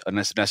research. A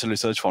national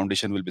research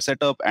foundation will be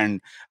set up,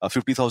 and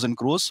 50,000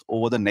 crores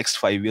over the next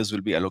 5 years will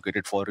be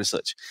allocated for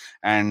research.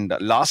 And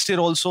last year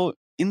also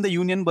in the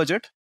union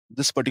budget,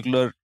 this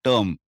particular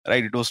term,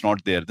 right, it was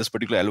not there. This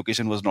particular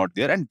allocation was not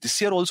there, and this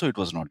year also it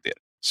was not there.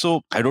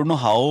 So I don't know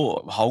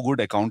how good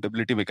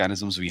accountability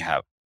mechanisms we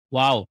have.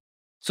 Wow.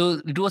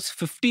 So it was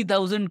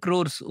 50,000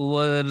 crores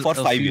over For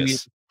a 5 few years.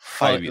 years.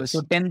 5 years.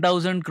 So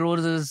 10,000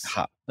 crores is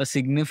Ha. a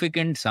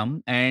significant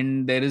sum,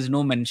 and there is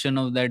no mention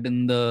of that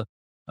in the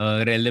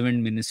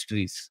relevant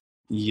ministries.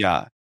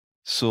 Yeah.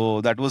 So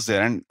that was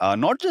there. And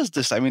not just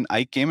this, I mean,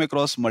 I came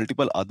across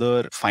multiple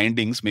other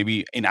findings.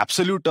 Maybe in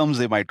absolute terms,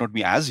 they might not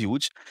be as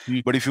huge.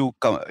 But if you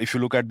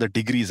look at the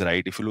degrees,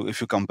 right, if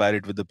you compare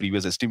it with the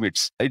previous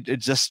estimates,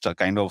 it's just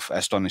kind of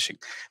astonishing.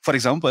 For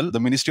example, the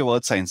Ministry of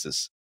Earth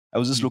Sciences, I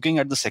was just looking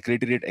at the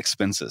secretariat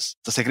expenses.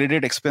 The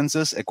secretariat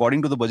expenses,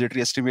 according to the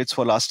budgetary estimates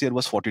for last year,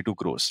 was 42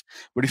 crores.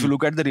 But if you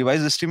look at the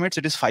revised estimates,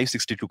 it is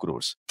 562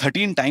 crores.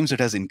 13 times it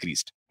has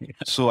increased.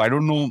 So I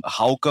don't know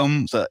how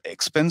come the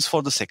expense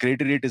for the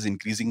secretariat is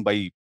increasing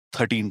by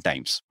 13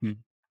 times.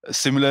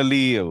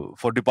 Similarly,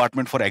 for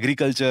Department for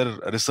Agriculture,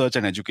 Research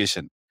and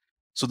Education.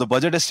 So the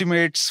budget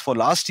estimates for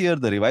last year,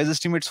 the revised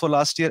estimates for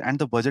last year, and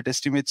the budget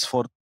estimates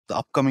for the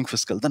upcoming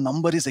fiscal, the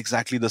number is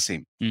exactly the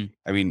same.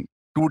 I mean,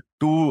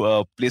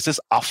 two places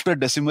after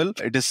decimal,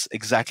 it is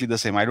exactly the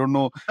same. I don't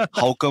know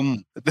how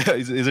come.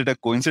 Is it a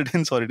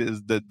coincidence, or it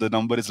is the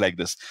number is like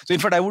this? So in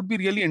fact, I would be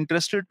really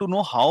interested to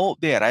know how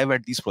they arrive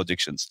at these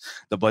projections.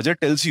 The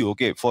budget tells you,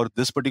 okay, for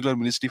this particular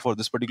ministry, for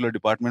this particular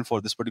department, for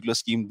this particular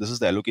scheme, this is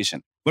the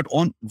allocation. But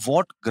on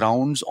what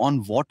grounds,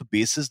 on what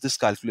basis this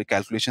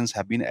calculations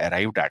have been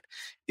arrived at?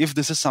 If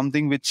this is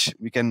something which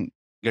we can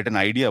get an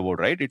idea about,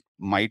 right, it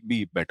might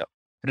be better.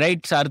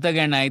 Right, Sarthak,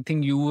 and I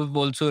think you have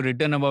also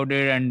written about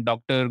it, and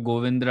Dr.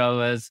 Govind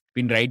Rao has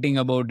been writing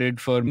about it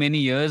for many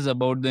years,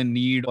 about the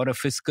need for a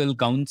fiscal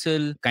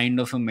council kind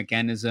of a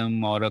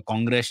mechanism, or a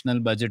congressional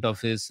budget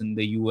office in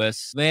the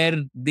US,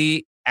 where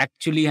they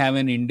actually have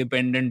an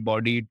independent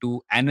body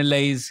to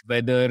analyze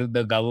whether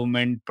the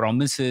government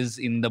promises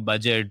in the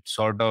budget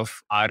sort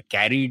of are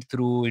carried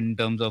through in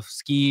terms of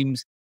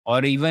schemes,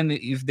 or even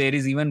if there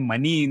is even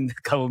money in the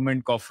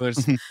government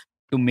coffers.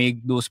 to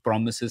make those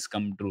promises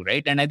come true,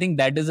 right? And I think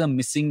that is a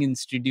missing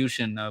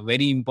institution, a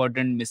very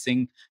important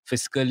missing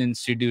fiscal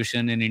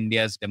institution in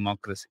India's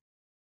democracy.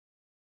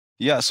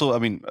 Yeah, so I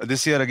mean,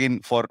 this year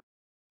again for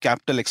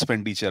capital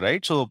expenditure,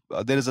 right? So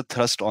there is a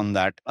thrust on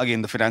that.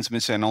 Again, the finance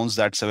minister announced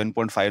that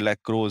 7.5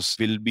 lakh crores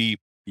will be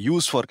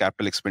used for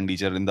capital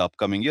expenditure in the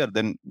upcoming year.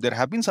 Then there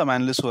have been some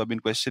analysts who have been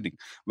questioning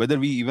whether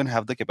we even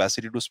have the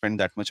capacity to spend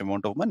that much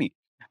amount of money,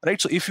 right?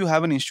 So if you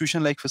have an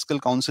institution like fiscal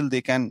council,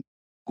 they can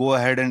go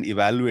ahead and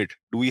evaluate,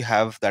 do we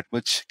have that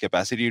much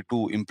capacity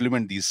to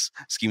implement these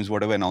schemes,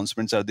 whatever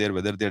announcements are there,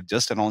 whether they're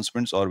just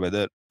announcements or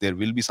whether there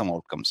will be some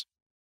outcomes.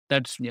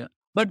 That's yeah.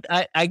 But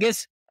I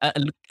guess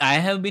look, I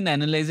have been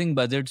analyzing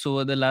budgets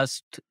over the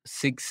last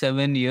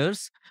 6-7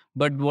 years.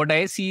 But what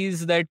I see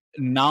is that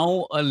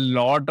now a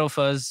lot of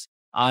us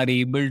are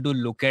able to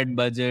look at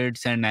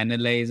budgets and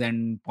analyze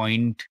and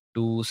point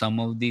to some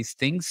of these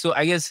things. So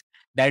I guess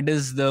that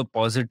is the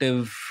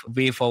positive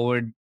way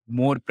forward.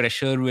 More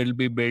pressure will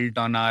be built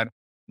on our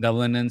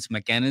governance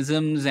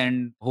mechanisms,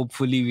 and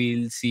hopefully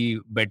we'll see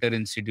better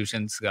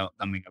institutions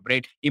coming up,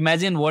 right?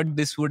 Imagine what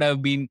this would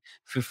have been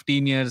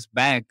 15 years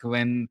back,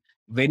 when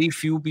very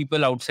few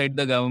people outside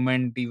the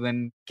government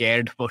even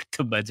cared about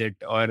the budget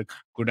or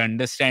could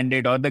understand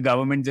it, or the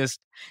government just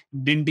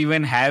didn't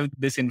even have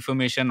this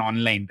information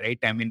online, right?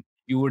 I mean,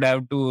 you would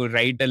have to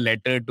write a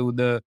letter to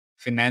the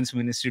finance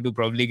ministry to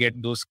probably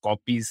get those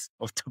copies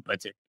of the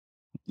budget.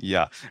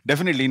 Yeah,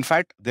 definitely. In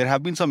fact, there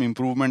have been some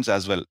improvements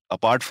as well.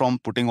 Apart from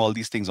putting all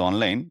these things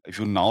online, if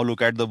you now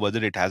look at the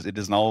budget,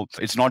 it's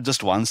not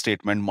just one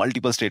statement,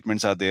 multiple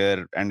statements are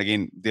there. And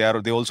again, they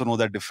also know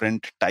that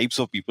different types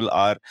of people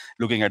are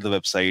looking at the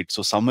website.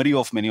 So summary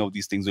of many of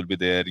these things will be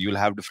there. You'll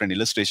have different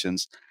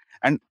illustrations.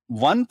 And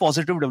one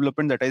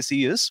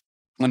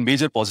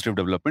major positive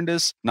development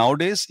is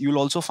nowadays you'll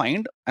also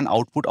find an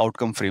output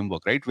outcome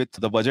framework, right? With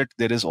the budget,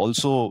 there is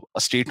also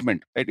a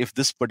statement, right? If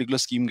this particular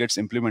scheme gets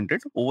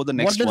implemented over the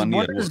next 1 year.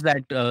 What is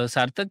that,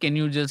 Sarthak? Can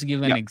you just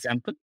give an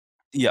example?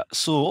 Yeah.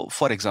 So,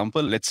 for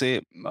example, let's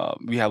say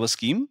we have a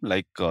scheme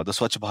like the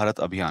Swachh Bharat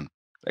Abhiyan,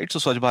 right? So,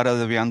 Swachh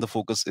Bharat Abhiyan, the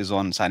focus is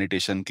on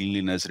sanitation,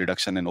 cleanliness,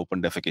 reduction, and open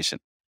defecation.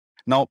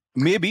 Now,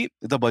 maybe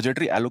the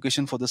budgetary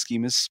allocation for the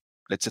scheme is,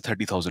 let's say,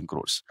 30,000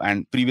 crores.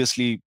 And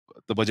previously,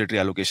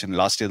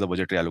 last year, the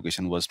budgetary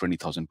allocation was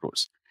 20,000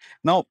 crores.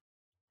 Now,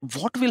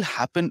 what will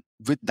happen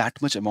with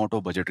that much amount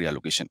of budgetary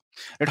allocation?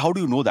 And how do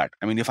you know that?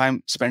 I mean, if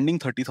I'm spending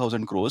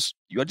 30,000 crores,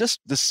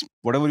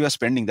 whatever you are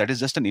spending, that is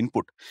just an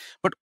input.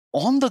 But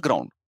on the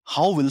ground,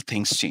 how will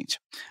things change,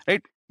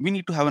 right? We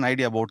need to have an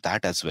idea about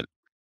that as well.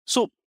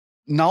 So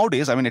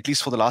nowadays, I mean, at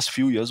least for the last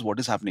few years, what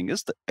is happening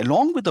is that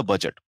along with the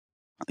budget,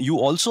 you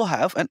also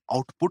have an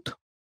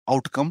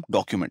outcome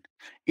document.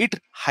 It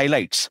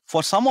highlights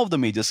for some of the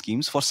major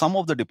schemes, for some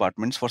of the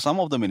departments, for some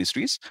of the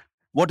ministries,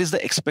 what is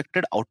the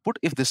expected output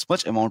if this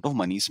much amount of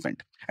money is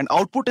spent. And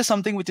output is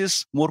something which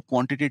is more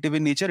quantitative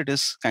in nature. It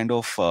is kind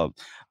of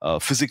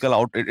physical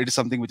out. It is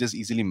something which is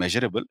easily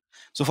measurable.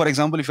 So for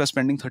example, if you're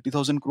spending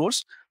 30,000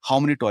 crores, how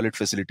many toilet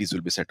facilities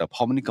will be set up?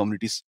 How many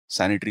communities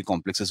sanitary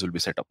complexes will be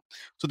set up?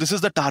 So this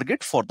is the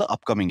target for the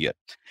upcoming year.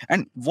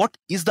 And what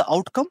is the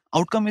outcome?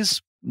 Outcome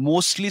is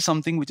mostly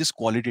something which is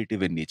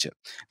qualitative in nature.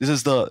 This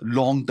is the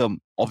long-term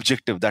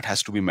objective that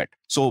has to be met.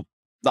 So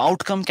the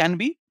outcome can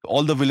be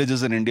all the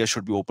villages in India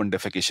should be open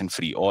defecation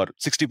free, or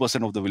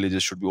 60% of the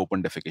villages should be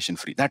open defecation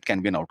free. That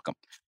can be an outcome.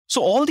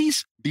 So all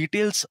these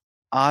details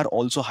are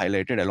also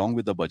highlighted along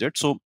with the budget.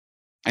 So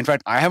in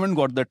fact, I haven't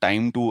got the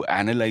time to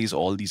analyze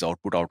all these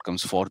output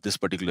outcomes for this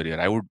particular year.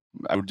 I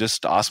would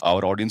just ask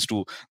our audience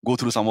to go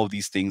through some of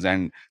these things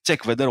and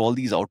check whether all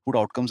these output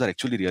outcomes are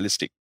actually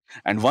realistic.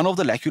 And one of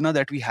the lacuna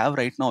that we have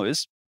right now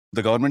is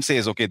the government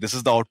says, okay, this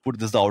is the output,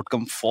 this is the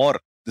outcome for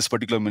this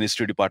particular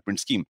ministry department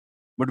scheme.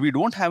 But we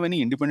don't have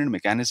any independent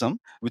mechanism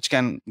which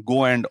can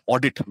go and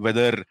audit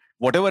whether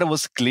whatever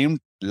was claimed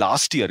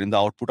last year in the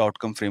output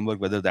outcome framework,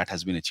 whether that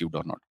has been achieved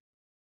or not.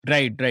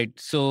 Right.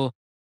 So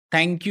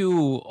thank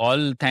you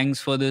all.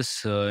 Thanks for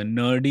this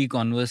nerdy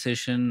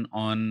conversation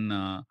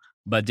on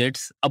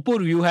budgets.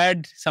 Apurva, you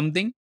had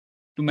something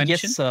to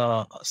mention?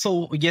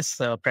 Yes.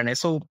 Pranay.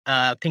 So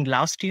I think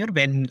last year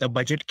when the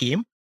budget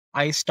came,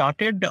 I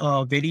started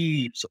a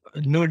very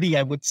nerdy,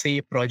 I would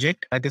say,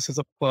 project. This is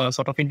a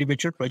sort of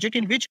individual project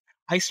in which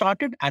I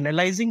started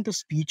analyzing the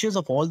speeches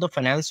of all the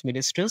finance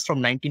ministers from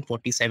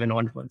 1947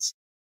 onwards,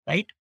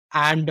 right?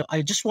 And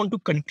I just want to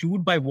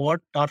conclude by what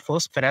our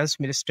first finance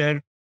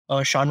minister,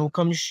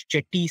 Shanmugam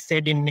Chetty,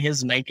 said in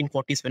his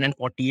 1947 and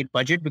 48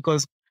 budget,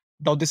 because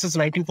now this is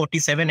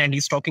 1947 and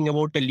he's talking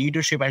about the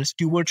leadership and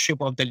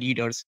stewardship of the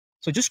leaders.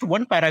 So just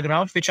one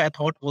paragraph, which I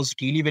thought was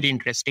really very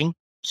interesting.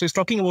 So he's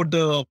talking about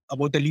the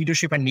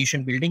leadership and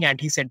nation building. And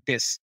he said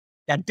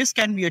that this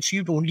can be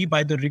achieved only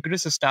by the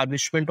rigorous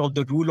establishment of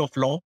the rule of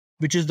law,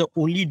 which is the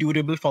only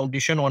durable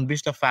foundation on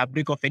which the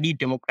fabric of any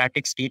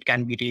democratic state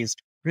can be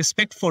raised.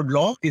 Respect for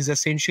law is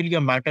essentially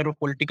a matter of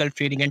political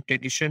training and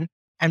tradition,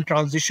 and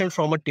transition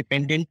from a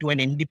dependent to an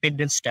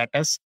independent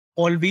status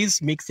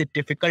always makes it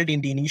difficult in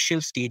the initial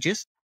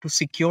stages to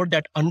secure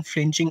that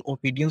unflinching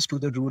obedience to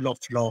the rule of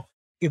law.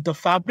 if the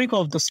fabric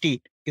of the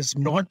state is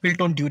not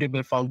built on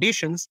durable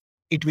foundations,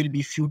 it will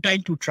be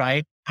futile to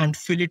try and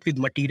fill it with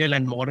material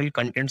and moral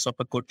contents of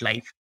a good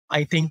life.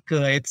 I think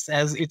it's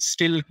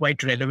still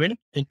quite relevant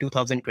in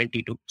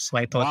 2022. So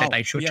I thought that Wow.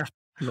 I should Yeah.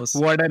 close.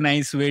 What a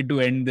nice way to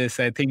end this.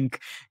 I think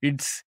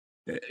it's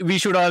we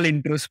should all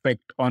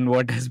introspect on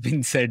what has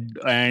been said,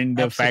 and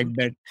the fact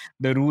Absolutely. that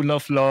the rule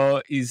of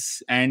law is,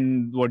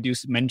 and what you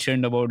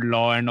mentioned about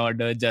law and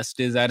order,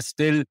 justice are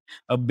still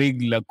a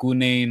big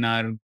lacune in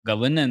our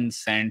governance,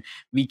 and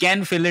we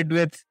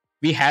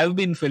have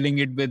been filling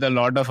it with a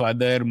lot of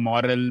other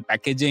moral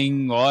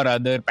packaging or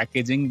other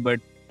packaging,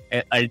 but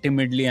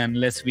ultimately,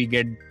 unless we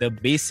get the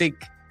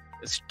basic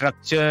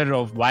structure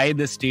of why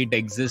the state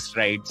exists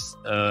rights,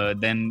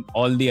 then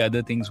all the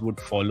other things would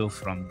follow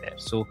from there.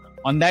 So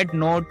on that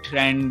note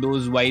and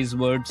those wise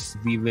words,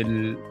 we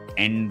will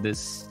end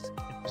this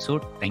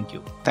episode. Thank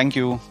you. Thank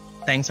you.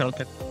 Thanks,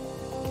 Sarthak.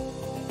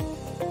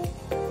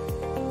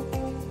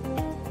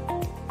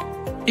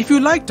 If you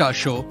liked our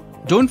show,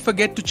 don't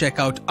forget to check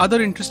out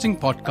other interesting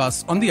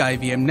podcasts on the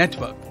IVM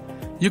network.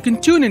 You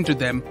can tune into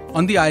them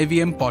on the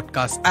IVM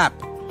Podcast app,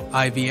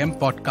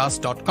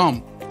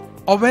 ivmpodcast.com,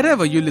 or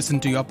wherever you listen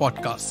to your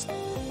podcasts.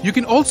 You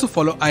can also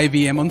follow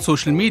IVM on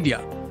social media.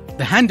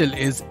 The handle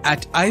is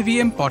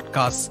 @IVM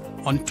Podcasts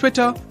on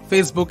Twitter,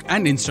 Facebook,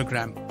 and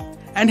Instagram.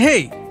 And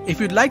hey,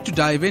 if you'd like to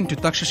dive into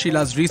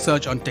Takshashila's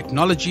research on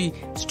technology,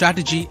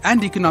 strategy,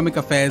 and economic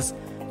affairs,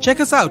 check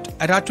us out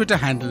at our Twitter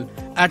handle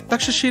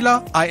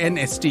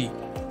 @TakshashilaINST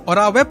or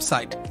our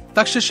website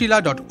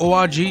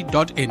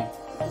takshashila.org.in.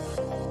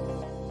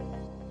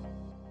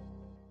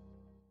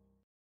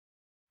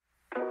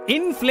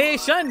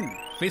 Inflation,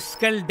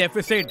 fiscal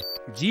deficit,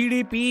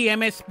 GDP,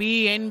 MSP,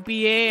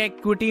 NPA,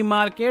 equity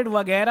market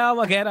वगैरह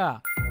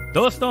वगैरह।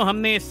 दोस्तों,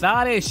 हमने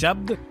सारे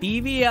शब्द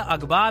TV या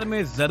अखबार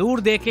में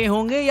जरूर देखे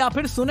होंगे या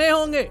फिर सुने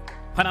होंगे,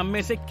 पर हम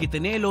में से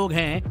कितने लोग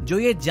हैं जो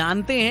ये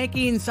जानते हैं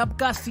कि इन सब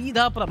का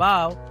सीधा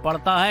प्रभाव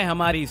पड़ता है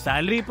हमारी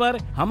सैलरी पर,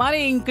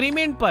 हमारे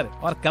इंक्रीमेंट पर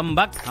और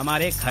कमबख्त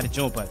हमारे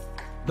खर्चों पर।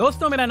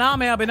 दोस्तों, मेरा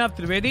नाम है अभिनव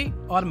त्रिवेदी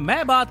और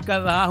मैं बात कर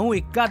रहा हूँ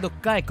इक्का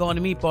दुक्का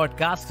इकोनॉमी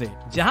पॉडकास्ट से,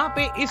 जहाँ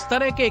पे इस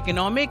तरह के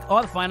इकोनॉमिक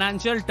और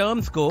फाइनेंशियल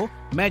टर्म्स को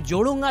मैं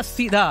जोड़ूंगा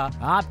सीधा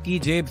आपकी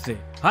जेब से।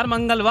 हर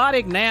मंगलवार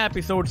एक नया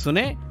एपिसोड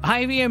सुने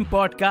IVM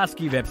पॉडकास्ट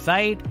की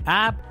वेबसाइट,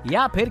 ऐप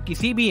या फिर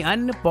किसी भी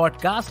अन्य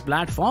पॉडकास्ट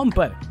प्लेटफॉर्म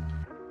पर।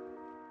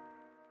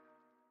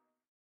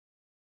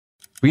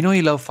 We know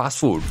you love fast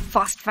food,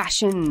 Fast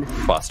fashion,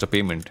 faster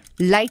payment.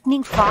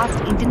 lightning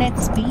fast internet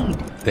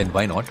speed. Then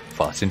why not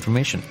fast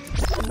information?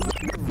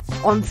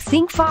 On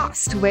Think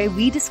Fast, where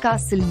we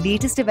discuss the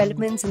latest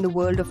developments in the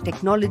world of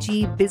technology,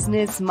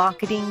 business,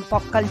 marketing,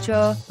 pop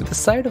culture. With a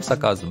side of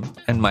sarcasm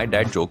and my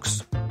dad jokes,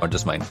 not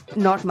just mine.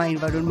 Not mine,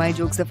 Varun. My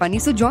jokes are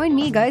funny. So join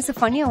me, guys, the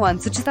funnier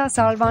one, Suchita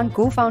Salvan,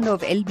 co-founder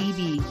of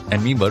LBB.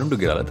 And me, Varun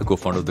Dugirala, the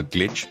co-founder of The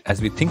Glitch,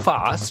 as we think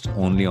fast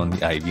only on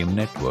the IVM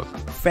network.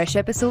 Fresh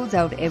episodes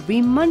out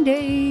every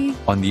Monday.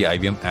 On the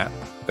IVM app,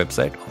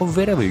 website, or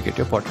wherever you get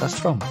your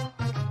podcast from.